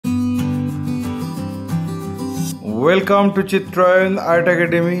Welcome to Chitrayan Art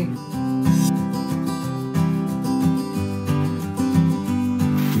Academy.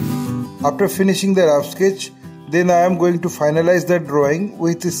 After finishing the rough sketch, then I am going to finalize the drawing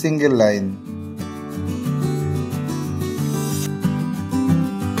with a single line.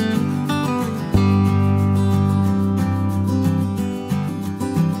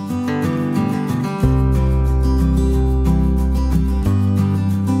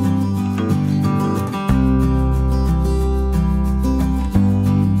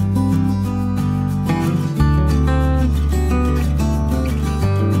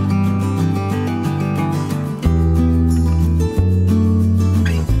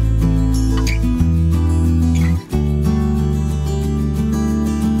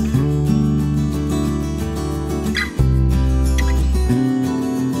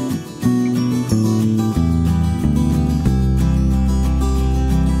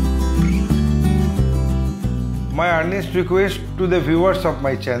 My earnest request to the viewers of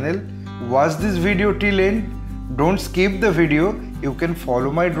my channel, watch this video till end. Don't skip the video. You can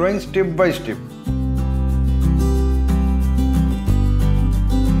follow my drawing step by step.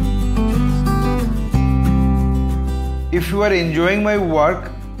 If you are enjoying my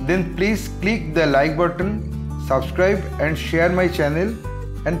work, then please click the like button, subscribe and share my channel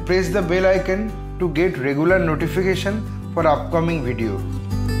and press the bell icon to get regular notification for upcoming video.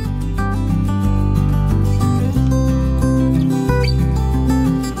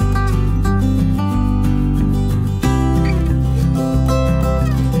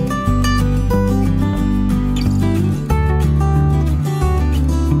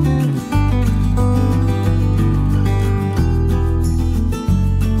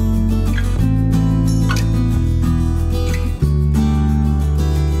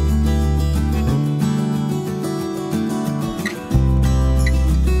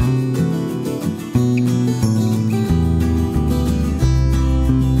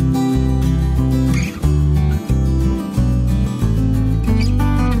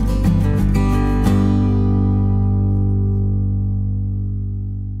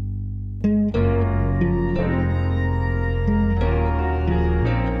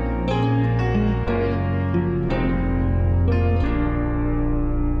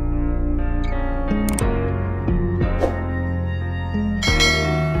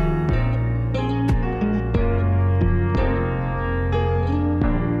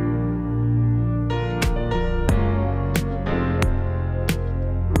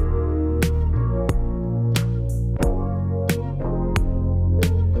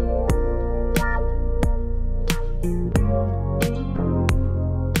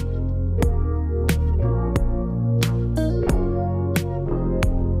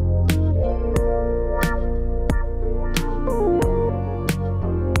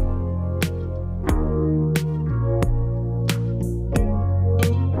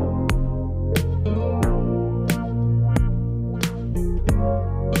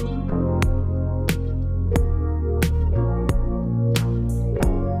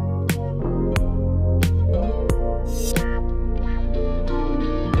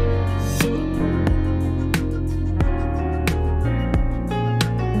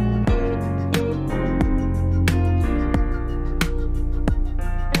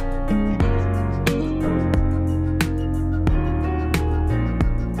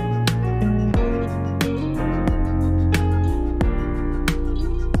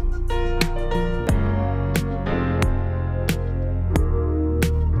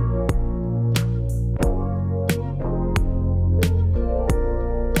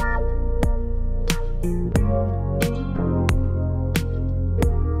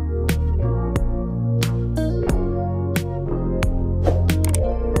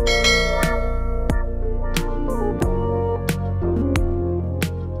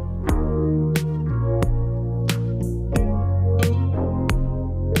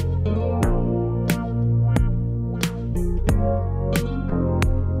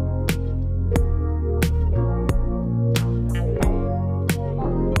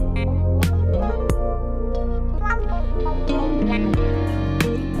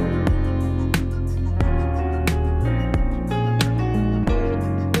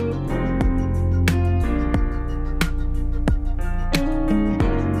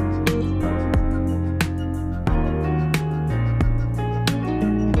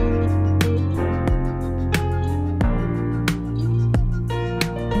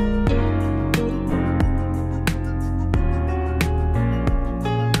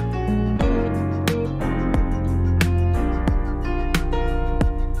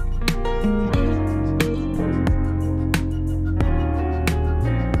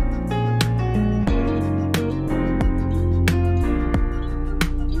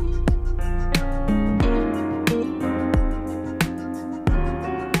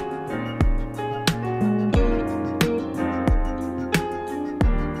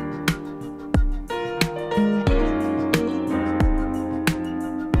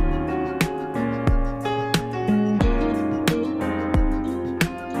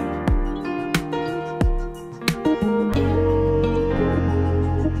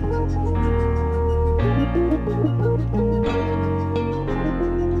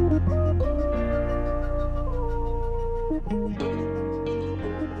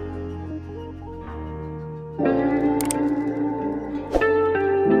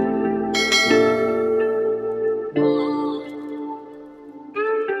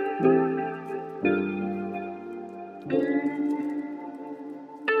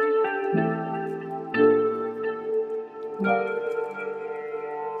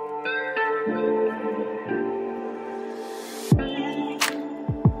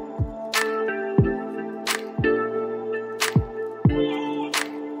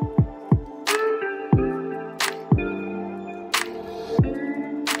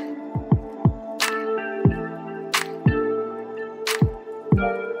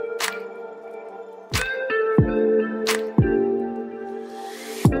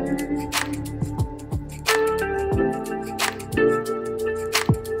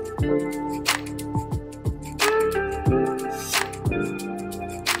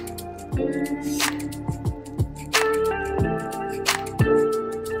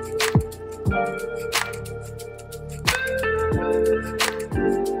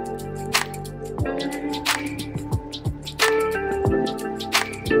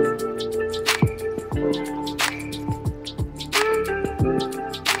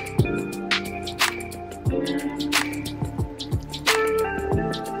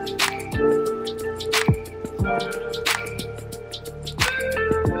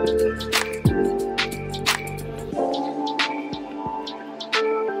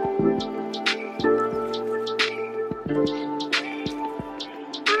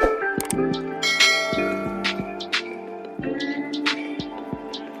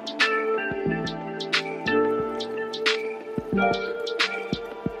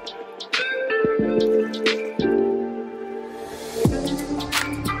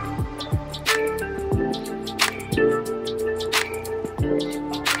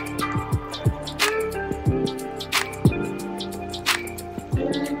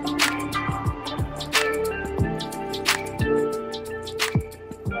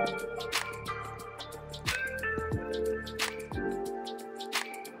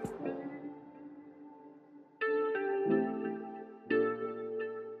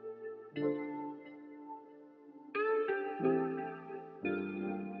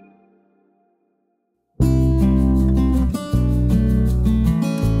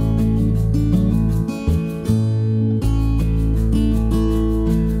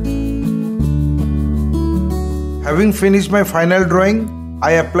 Having finished my final drawing,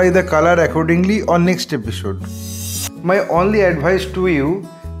 I apply the color accordingly on next episode. My only advice to you,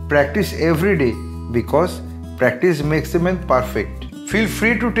 practice every day because practice makes a man perfect. Feel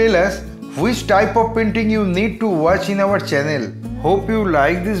free to tell us which type of painting you need to watch in our channel. Hope you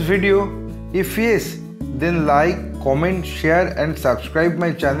like this video. If yes, then like, comment, share and subscribe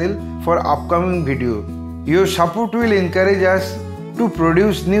my channel for upcoming video. Your support will encourage us to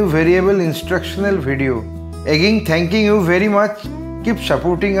produce new variable instructional video. Again, thanking you very much. Keep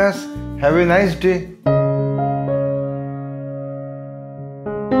supporting us. Have a nice day.